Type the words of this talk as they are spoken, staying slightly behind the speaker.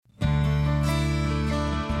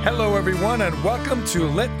Hello, everyone, and welcome to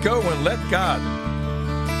Let Go and Let God.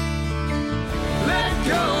 Let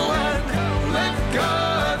go and let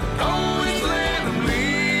God, always let Him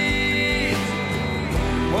lead.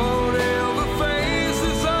 Whatever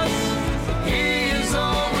faces us, He is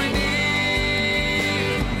all we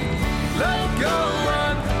need. Let go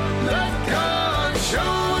and let God show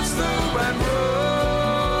us the right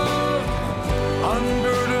road.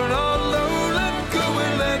 Unburden our load, let go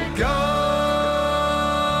and let God.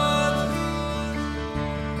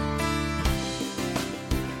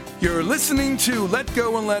 You're listening to Let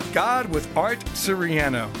Go and Let God with Art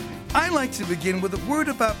Siriano. I like to begin with a word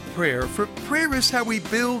about prayer, for prayer is how we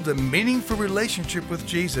build a meaningful relationship with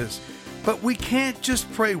Jesus. But we can't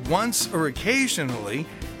just pray once or occasionally.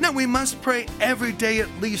 No, we must pray every day,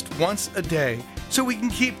 at least once a day, so we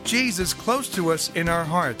can keep Jesus close to us in our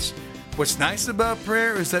hearts. What's nice about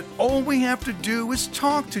prayer is that all we have to do is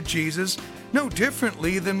talk to Jesus, no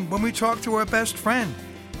differently than when we talk to our best friend.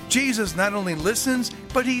 Jesus not only listens,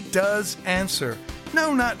 but He does answer.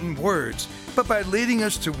 No, not in words, but by leading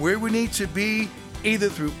us to where we need to be, either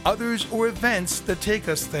through others or events that take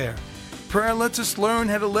us there. Prayer lets us learn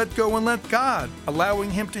how to let go and let God,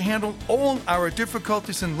 allowing Him to handle all our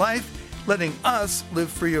difficulties in life, letting us live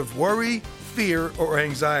free of worry, fear, or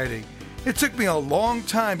anxiety. It took me a long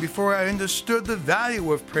time before I understood the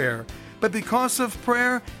value of prayer, but because of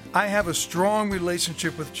prayer, I have a strong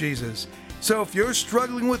relationship with Jesus. So if you're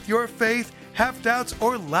struggling with your faith, have doubts,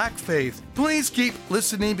 or lack faith, please keep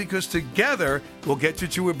listening, because together we'll get you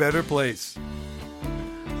to a better place.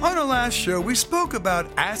 On our last show, we spoke about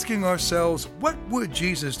asking ourselves, what would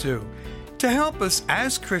Jesus do? To help us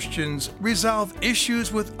as Christians resolve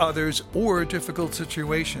issues with others or difficult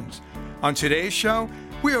situations. On today's show,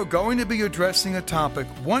 we are going to be addressing a topic,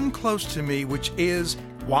 one close to me, which is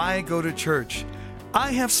why go to church?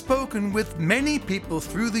 I have spoken with many people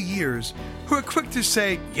through the years who are quick to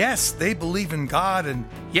say, yes, they believe in God, and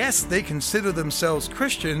yes, they consider themselves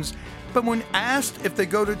Christians, but when asked if they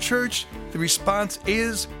go to church, the response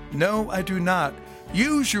is, no, I do not,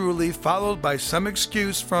 usually followed by some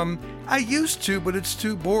excuse from, I used to, but it's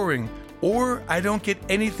too boring, or I don't get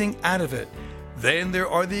anything out of it. Then there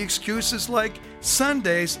are the excuses like,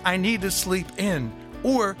 Sundays I need to sleep in,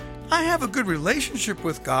 or I have a good relationship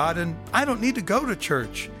with God and I don't need to go to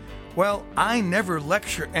church. Well, I never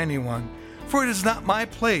lecture anyone, for it is not my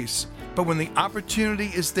place, but when the opportunity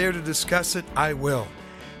is there to discuss it, I will.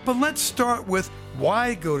 But let's start with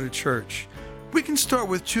why go to church. We can start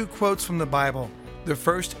with two quotes from the Bible. The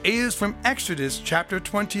first is from Exodus chapter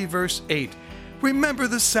 20, verse 8. Remember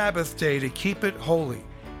the Sabbath day to keep it holy.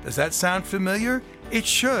 Does that sound familiar? It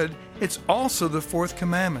should. It's also the fourth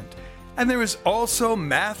commandment. And there is also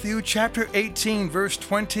Matthew chapter 18, verse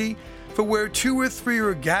 20, for where two or three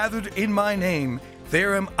are gathered in my name,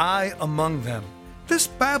 there am I among them. This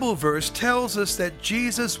Bible verse tells us that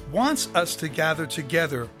Jesus wants us to gather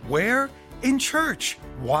together. Where? In church.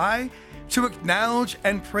 Why? To acknowledge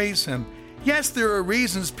and praise Him. Yes, there are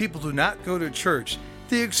reasons people do not go to church.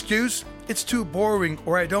 The excuse, it's too boring,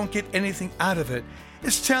 or I don't get anything out of it,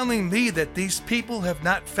 is telling me that these people have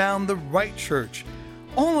not found the right church.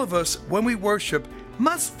 All of us, when we worship,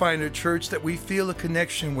 must find a church that we feel a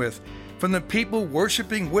connection with, from the people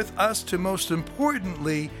worshiping with us to, most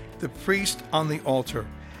importantly, the priest on the altar.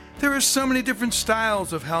 There are so many different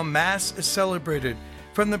styles of how Mass is celebrated,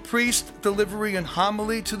 from the priest delivering an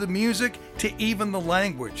homily to the music to even the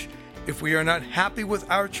language. If we are not happy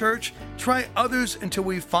with our church, try others until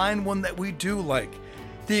we find one that we do like.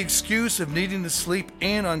 The excuse of needing to sleep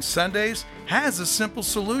in on Sundays has a simple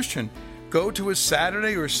solution. Go to a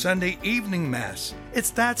Saturday or Sunday evening Mass.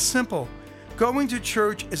 It's that simple. Going to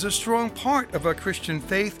church is a strong part of our Christian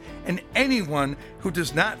faith, and anyone who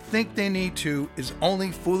does not think they need to is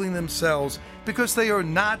only fooling themselves because they are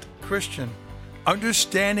not Christian.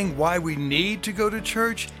 Understanding why we need to go to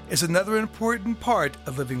church is another important part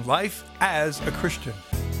of living life as a Christian.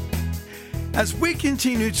 As we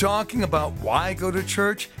continue talking about why go to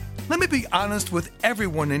church, let me be honest with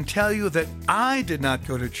everyone and tell you that I did not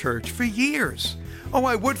go to church for years. Oh,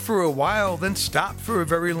 I would for a while, then stop for a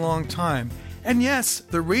very long time. And yes,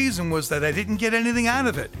 the reason was that I didn't get anything out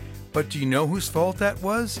of it. But do you know whose fault that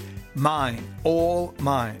was? Mine. All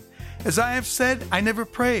mine. As I have said, I never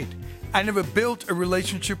prayed. I never built a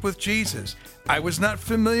relationship with Jesus. I was not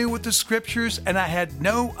familiar with the scriptures, and I had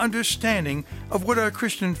no understanding of what our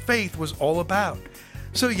Christian faith was all about.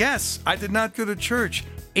 So yes, I did not go to church,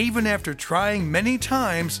 even after trying many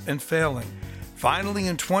times and failing. Finally,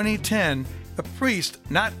 in 2010, a priest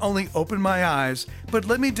not only opened my eyes, but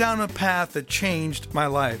led me down a path that changed my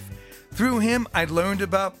life. Through him, I learned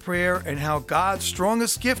about prayer and how God's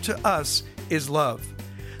strongest gift to us is love.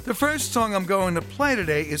 The first song I'm going to play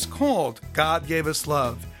today is called God Gave Us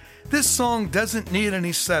Love. This song doesn't need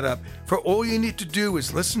any setup, for all you need to do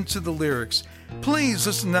is listen to the lyrics. Please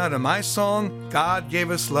listen now to my song, God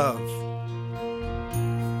Gave Us Love.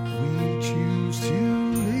 We choose to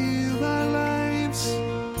live our lives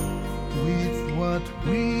with what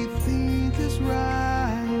we think is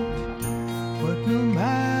right, but no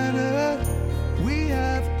matter, we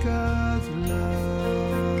have God's love.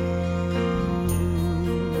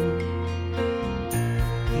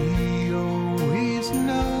 He always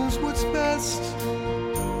knows what's best.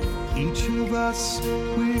 Each of us,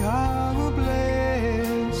 we are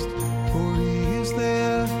blessed, for He is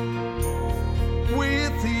there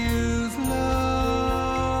with His love.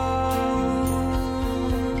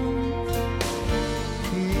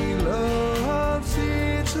 He loves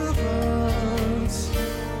each of us,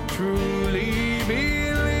 truly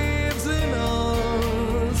believes in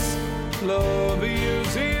us. Love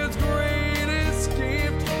is His greatest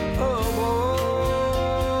gift of all.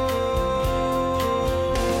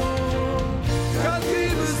 God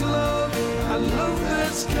gave us love, a love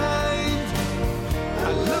that's kind,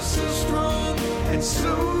 a love so strong and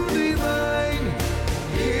so divine.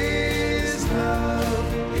 His love,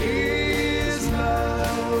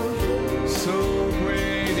 so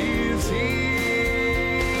great is He.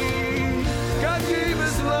 God gave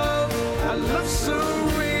us love, a love so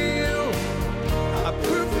real, a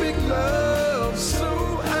perfect love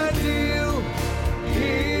so ideal.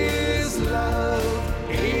 His love,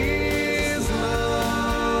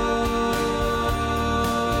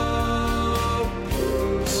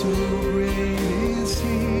 so great is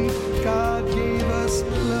He. God gave us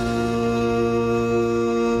love.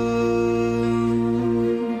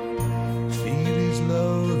 Feel His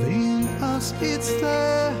love in us, it's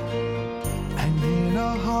there, and in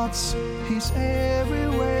our hearts He's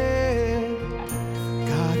everywhere.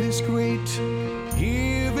 God is great,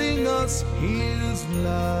 giving us His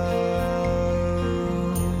love.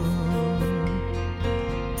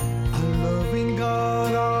 A loving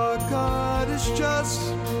God, our God is just,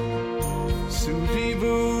 so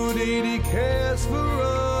devoted He cares for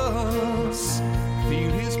us.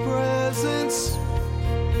 Feel His presence,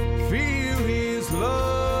 feel His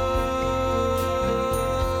love.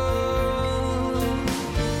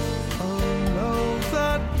 A love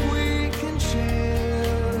that we can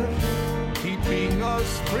share, keeping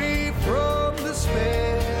us free from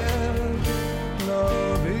despair.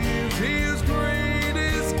 Love is His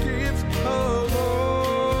greatest gift of all.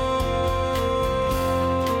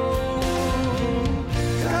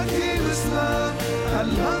 God gave us love, a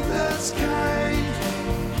love that's kind,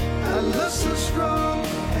 a love so strong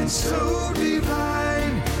and so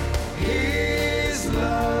divine. His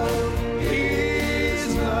love,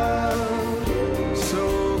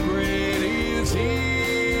 so great is He.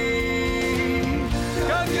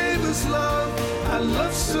 God gave us love, a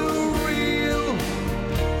love so real,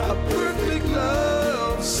 a perfect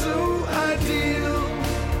love so ideal.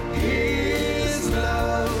 His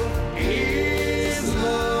love,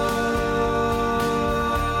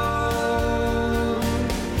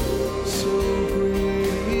 so great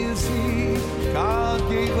is He. God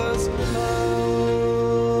gave us love.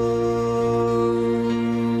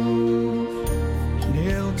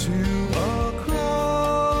 Nailed to a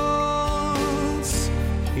cross,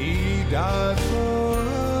 He died for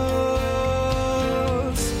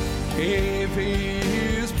us, gave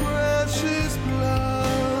His precious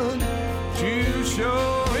blood to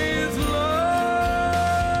show His love.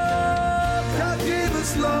 God gave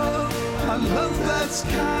us love, a love that's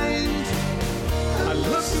kind, a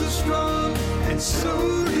love so strong and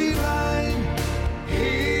so divine.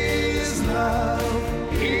 His love,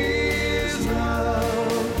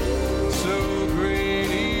 so great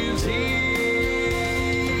is He.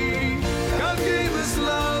 God gave us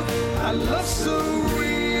love, a love so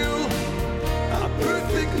real, a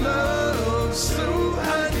perfect love so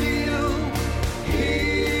ideal.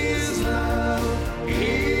 His love,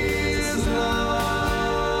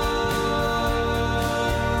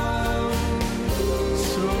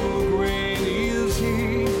 so great is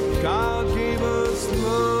He. God gave us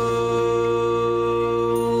love.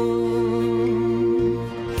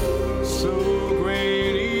 So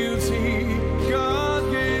great is He.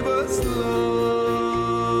 God gave us love.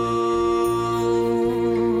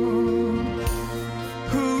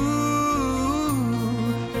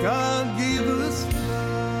 God gave us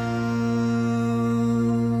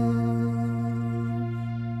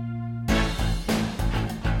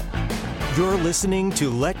You're listening to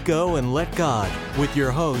Let Go and Let God with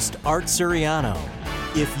your host, Art Suriano.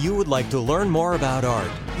 If you would like to learn more about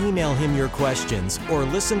Art, email him your questions or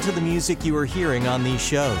listen to the music you are hearing on these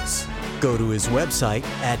shows. Go to his website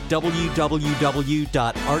at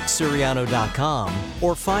www.artsiriano.com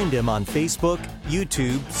or find him on Facebook,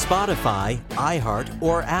 YouTube, Spotify, iHeart,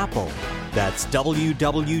 or Apple. That's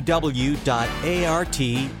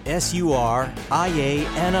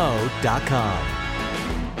www.artsuriano.com.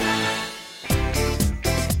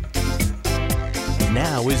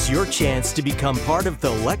 Now is your chance to become part of the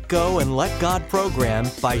Let Go and Let God program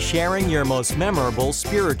by sharing your most memorable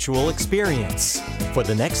spiritual experience. For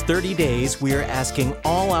the next 30 days, we are asking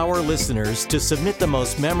all our listeners to submit the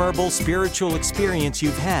most memorable spiritual experience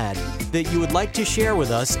you've had that you would like to share with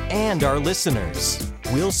us and our listeners.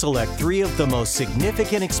 We'll select 3 of the most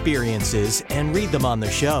significant experiences and read them on the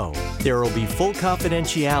show. There will be full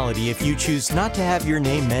confidentiality if you choose not to have your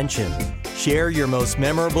name mentioned. Share your most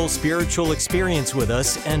memorable spiritual experience with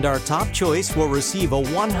us, and our top choice will receive a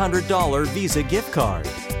 $100 Visa gift card.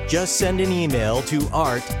 Just send an email to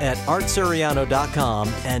art@artsuriano.com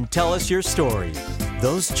and tell us your story.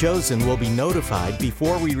 Those chosen will be notified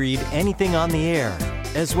before we read anything on the air,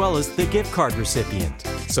 as well as the gift card recipient.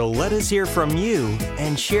 So let us hear from you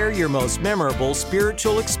and share your most memorable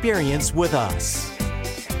spiritual experience with us.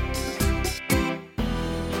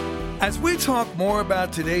 As we talk more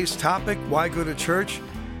about today's topic, why go to church,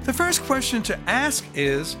 the first question to ask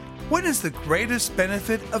is, what is the greatest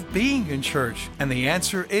benefit of being in church? And the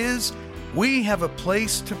answer is, we have a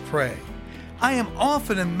place to pray. I am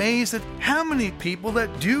often amazed at how many people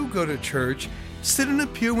that do go to church sit in a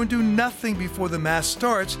pew and do nothing before the Mass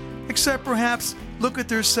starts, except perhaps look at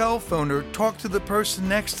their cell phone or talk to the person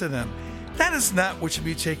next to them. That is not what should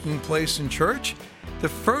be taking place in church. The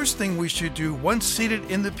first thing we should do once seated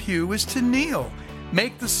in the pew is to kneel,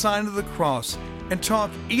 make the sign of the cross, and talk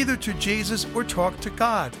either to Jesus or talk to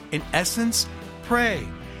God. In essence, pray.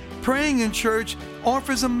 Praying in church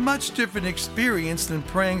offers a much different experience than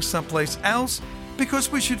praying someplace else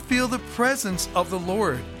because we should feel the presence of the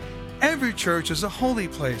Lord. Every church is a holy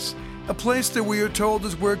place, a place that we are told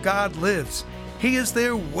is where God lives. He is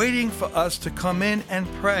there waiting for us to come in and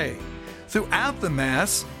pray. Throughout the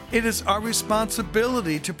Mass, it is our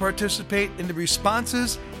responsibility to participate in the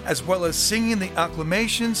responses as well as singing the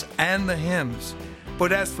acclamations and the hymns.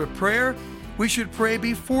 But as for prayer, we should pray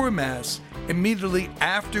before Mass, immediately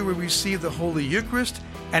after we receive the Holy Eucharist,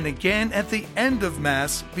 and again at the end of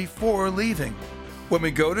Mass before leaving. When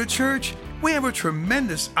we go to church, we have a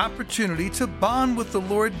tremendous opportunity to bond with the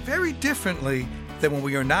Lord very differently than when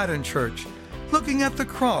we are not in church. Looking at the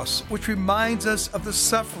cross, which reminds us of the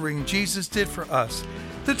suffering Jesus did for us,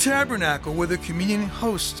 the tabernacle where the communion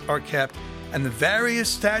hosts are kept, and the various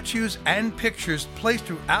statues and pictures placed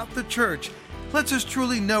throughout the church lets us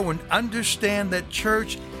truly know and understand that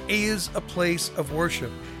church is a place of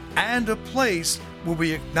worship and a place where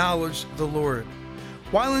we acknowledge the Lord.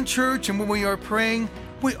 While in church and when we are praying,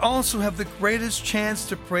 we also have the greatest chance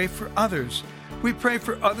to pray for others. We pray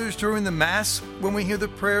for others during the Mass when we hear the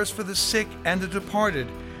prayers for the sick and the departed.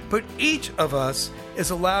 But each of us is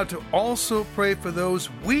allowed to also pray for those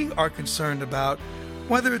we are concerned about,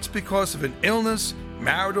 whether it's because of an illness,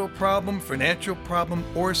 marital problem, financial problem,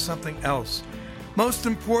 or something else. Most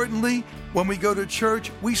importantly, when we go to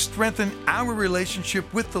church, we strengthen our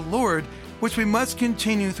relationship with the Lord, which we must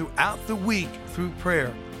continue throughout the week through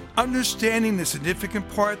prayer. Understanding the significant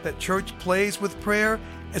part that church plays with prayer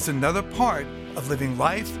is another part of living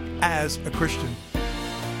life as a Christian.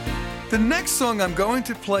 The next song I'm going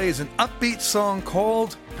to play is an upbeat song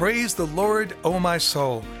called Praise the Lord, O My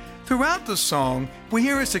Soul. Throughout the song, we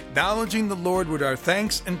hear us acknowledging the Lord with our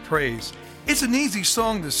thanks and praise. It's an easy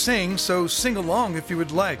song to sing, so sing along if you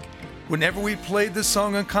would like. Whenever we played this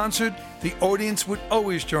song in concert, the audience would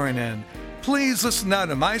always join in. Please listen now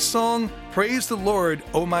to my song, Praise the Lord,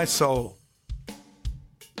 O My Soul.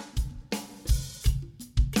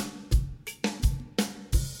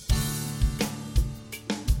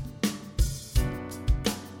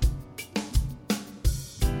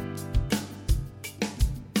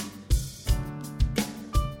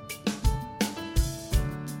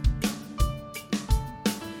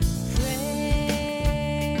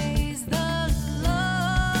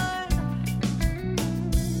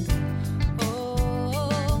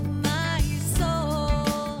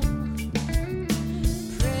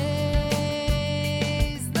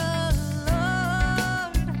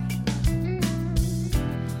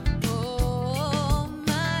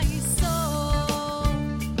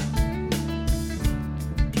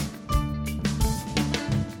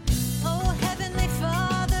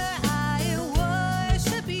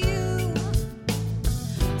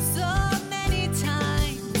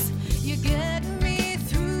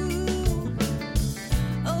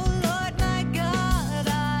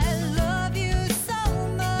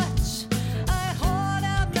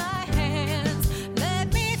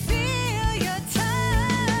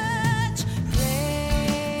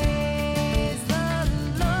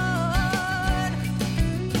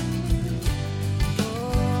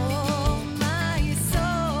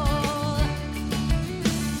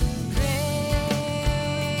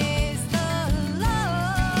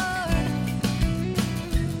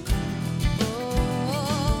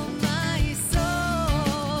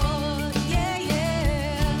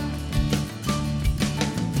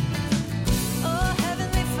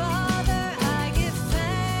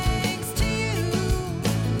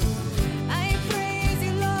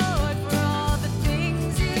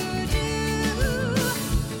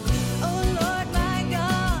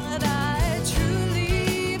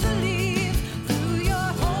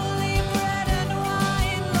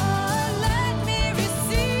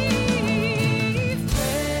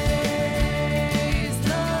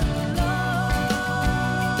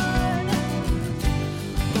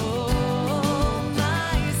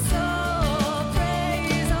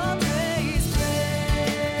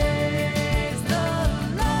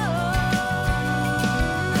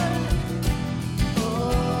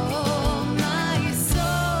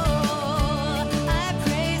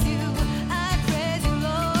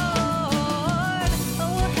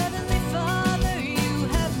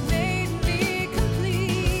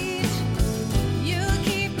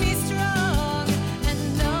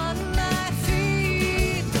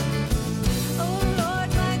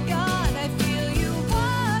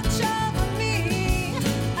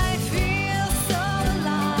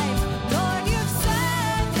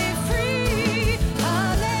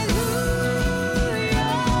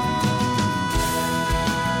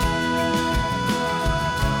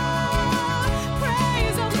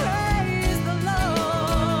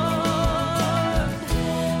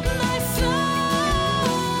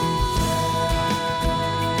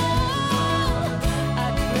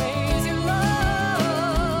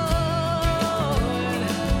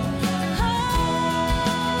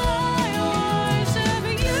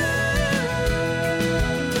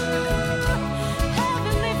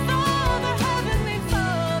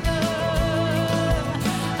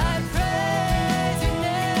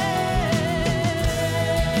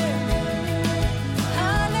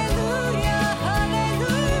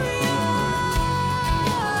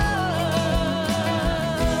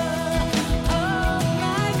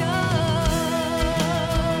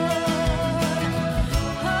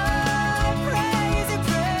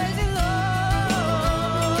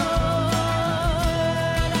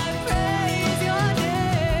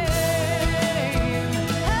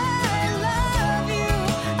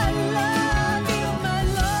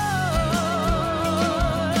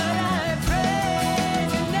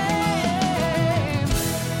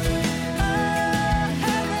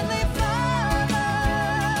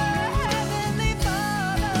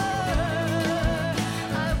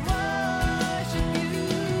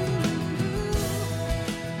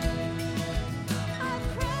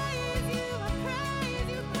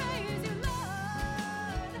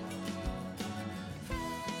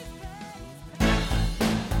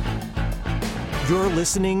 You're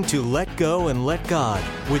listening to Let Go and Let God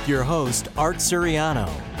with your host, Art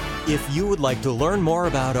Suriano. If you would like to learn more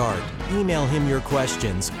about Art, email him your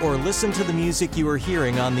questions or listen to the music you are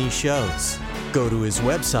hearing on these shows. Go to his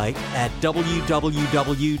website at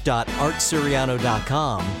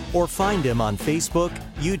www.artsuriano.com or find him on Facebook,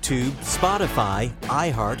 YouTube, Spotify,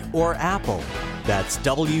 iHeart, or Apple. That's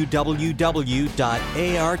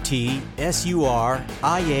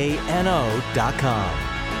www.artsuriano.com.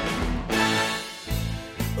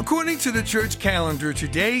 According to the church calendar,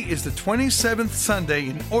 today is the 27th Sunday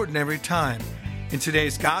in Ordinary Time. In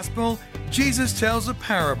today's Gospel, Jesus tells a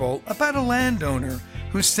parable about a landowner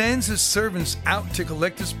who sends his servants out to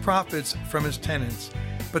collect his profits from his tenants.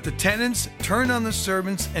 But the tenants turn on the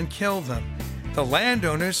servants and kill them. The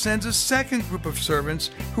landowner sends a second group of servants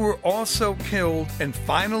who are also killed, and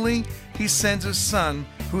finally, he sends a son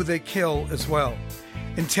who they kill as well.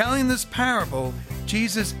 In telling this parable,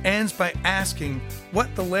 Jesus ends by asking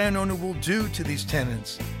what the landowner will do to these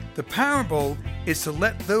tenants. The parable is to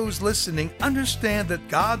let those listening understand that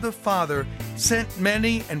God the Father sent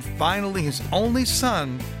many and finally his only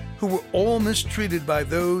Son, who were all mistreated by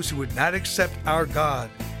those who would not accept our God.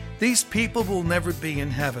 These people will never be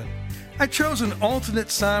in heaven. I chose an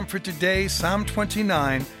alternate psalm for today, Psalm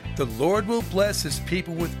 29, "The Lord will bless his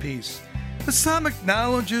people with peace." The psalm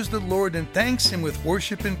acknowledges the Lord and thanks him with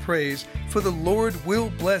worship and praise, for the Lord will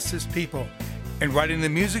bless his people. In writing the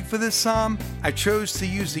music for this psalm, I chose to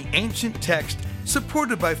use the ancient text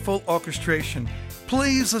supported by full orchestration.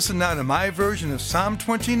 Please listen now to my version of Psalm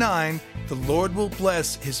 29, "The Lord will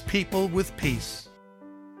bless his people with peace."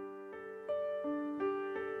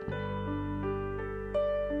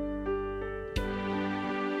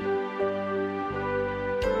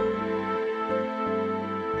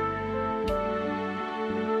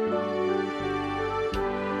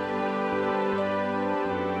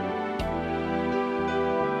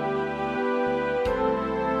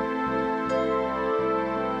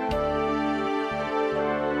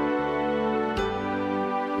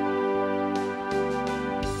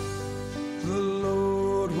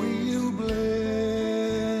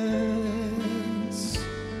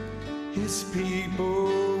 His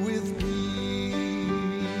people with peace.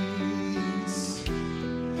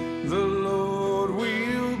 The Lord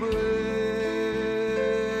will bless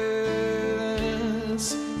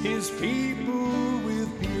his people with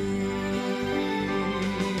peace.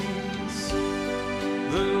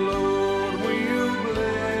 The Lord will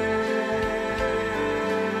bless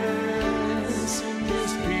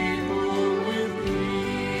his people with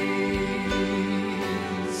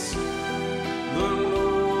peace. The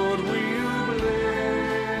Lord will bless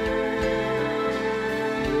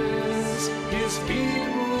his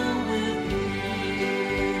people with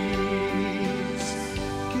peace.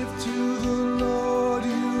 Give to the Lord,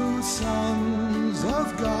 you sons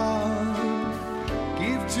of God.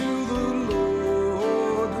 Give to the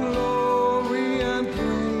Lord glory and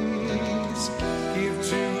praise. Give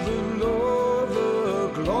to the Lord the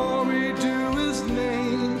glory due his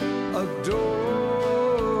name.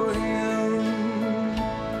 Adore him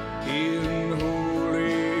in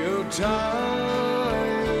holy attire.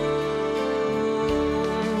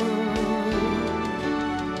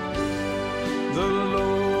 The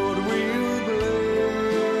Lord will bless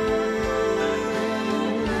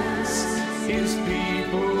his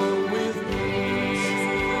people with peace.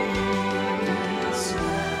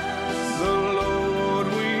 The Lord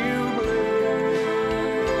will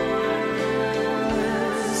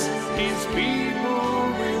bless his people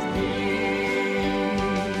with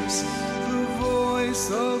peace. The voice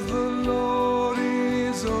of the Lord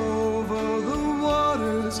is over the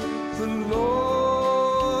waters. The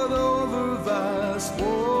Lord over vast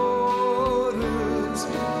waters.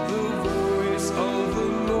 The voice of the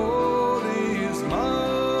Lord is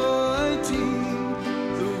mighty.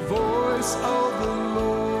 The voice of the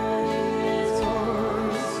Lord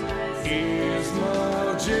is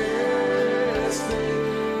majestic.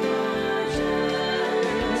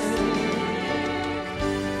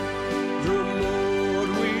 The Lord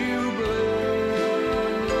will bless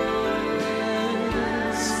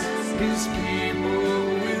his people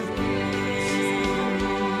with peace.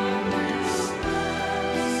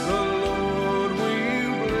 The Lord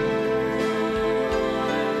will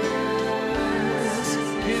bless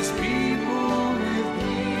his people with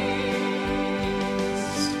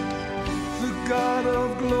peace. The God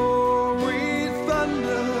of glory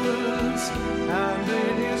thunders, and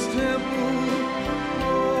in his temple,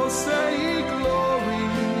 oh, say glory.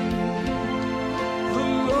 The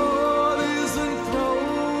Lord is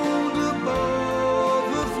enthroned above.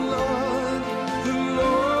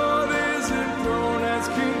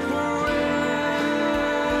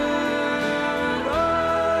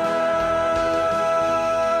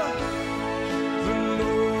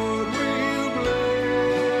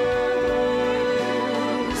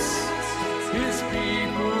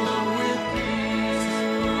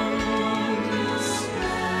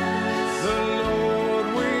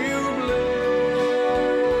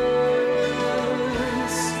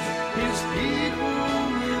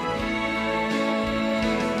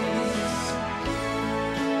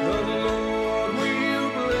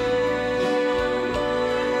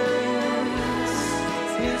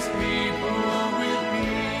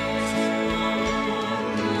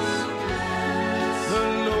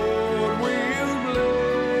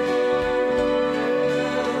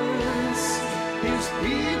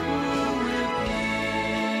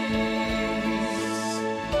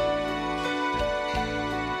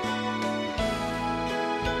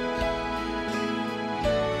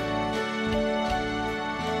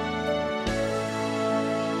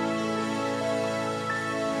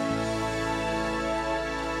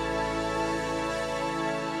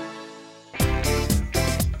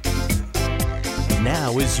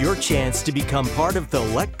 Now is your chance to become part of the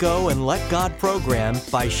Let Go and Let God program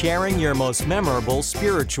by sharing your most memorable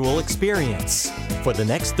spiritual experience. For the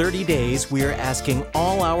next 30 days, we are asking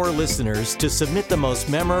all our listeners to submit the most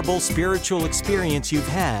memorable spiritual experience you've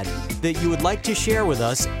had that you would like to share with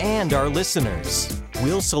us and our listeners.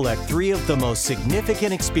 We'll select 3 of the most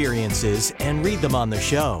significant experiences and read them on the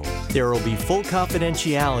show. There will be full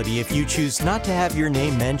confidentiality if you choose not to have your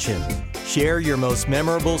name mentioned. Share your most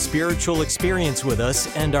memorable spiritual experience with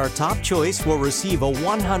us, and our top choice will receive a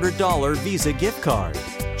 $100 Visa gift card.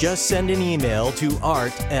 Just send an email to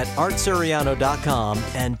art@artsuriano.com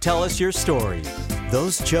and tell us your story.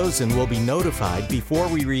 Those chosen will be notified before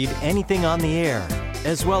we read anything on the air,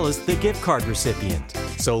 as well as the gift card recipient.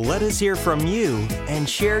 So let us hear from you and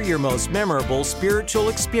share your most memorable spiritual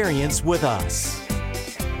experience with us.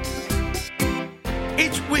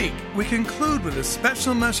 Each week, we conclude with a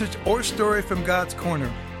special message or story from God's Corner.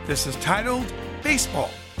 This is titled Baseball.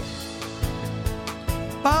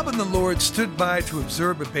 Bob and the Lord stood by to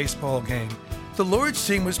observe a baseball game. The Lord's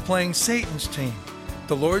team was playing Satan's team.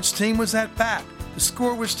 The Lord's team was at bat. The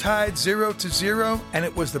score was tied 0-0, and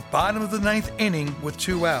it was the bottom of the 9th inning with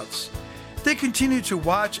 2 outs. They continued to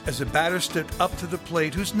watch as a batter stepped up to the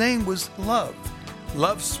plate whose name was Love.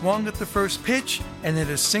 Love swung at the first pitch and hit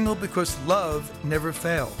a single because love never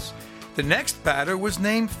fails. The next batter was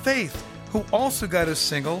named Faith, who also got a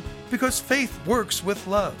single because faith works with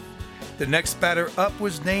love. The next batter up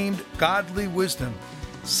was named Godly Wisdom.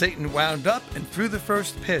 Satan wound up and threw the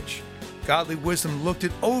first pitch. Godly Wisdom looked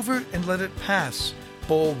it over and let it pass.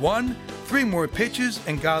 Ball 1, 3 more pitches,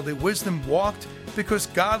 and Godly Wisdom walked because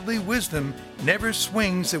Godly Wisdom never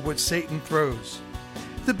swings at what Satan throws.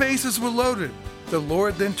 The bases were loaded. The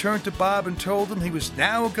Lord then turned to Bob and told him he was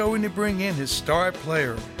now going to bring in his star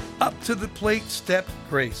player. Up to the plate stepped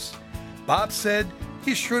Grace. Bob said,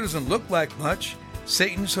 "He sure doesn't look like much."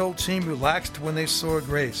 Satan's whole team relaxed when they saw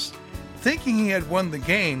Grace. Thinking he had won the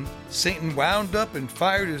game, Satan wound up and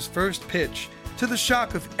fired his first pitch. To the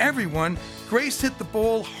shock of everyone, Grace hit the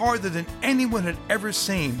ball harder than anyone had ever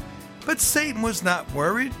seen. But Satan was not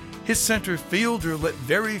worried. His center fielder let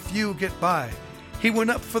very few get by. He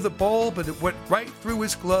went up for the ball, but it went right through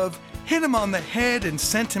his glove, hit him on the head, and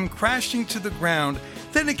sent him crashing to the ground.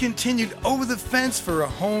 Then it continued over the fence for a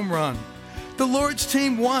home run. The Lord's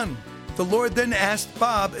team won. The Lord then asked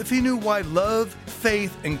Bob if he knew why love,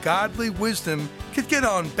 faith, and godly wisdom could get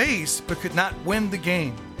on base but could not win the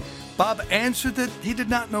game. Bob answered that he did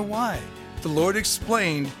not know why. The Lord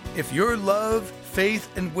explained, if your love, faith,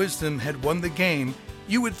 and wisdom had won the game,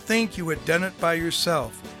 you would think you had done it by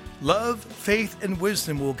yourself. Love, faith, and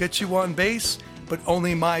wisdom will get you on base, but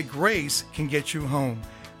only my grace can get you home.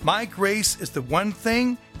 My grace is the one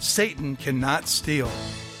thing Satan cannot steal.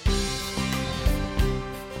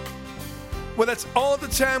 Well, that's all the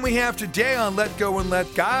time we have today on Let Go and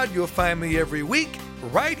Let God. You'll find me every week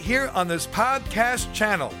right here on this podcast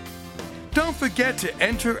channel. Don't forget to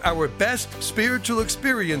enter our Best Spiritual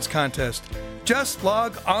Experience contest. Just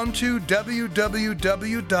log on to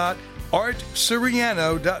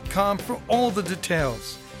www.artsuriano.com for all the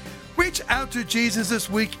details. Reach out to Jesus this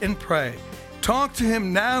week and pray. Talk to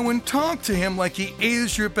him now and talk to him like he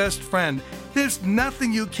is your best friend. There's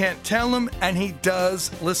nothing you can't tell him, and he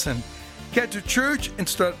does listen. Get to church and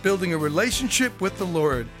start building a relationship with the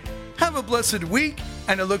Lord. Have a blessed week,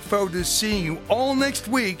 and I look forward to seeing you all next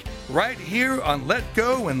week right here on Let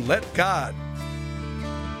Go and Let God.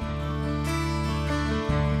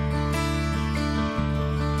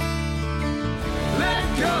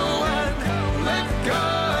 Let go.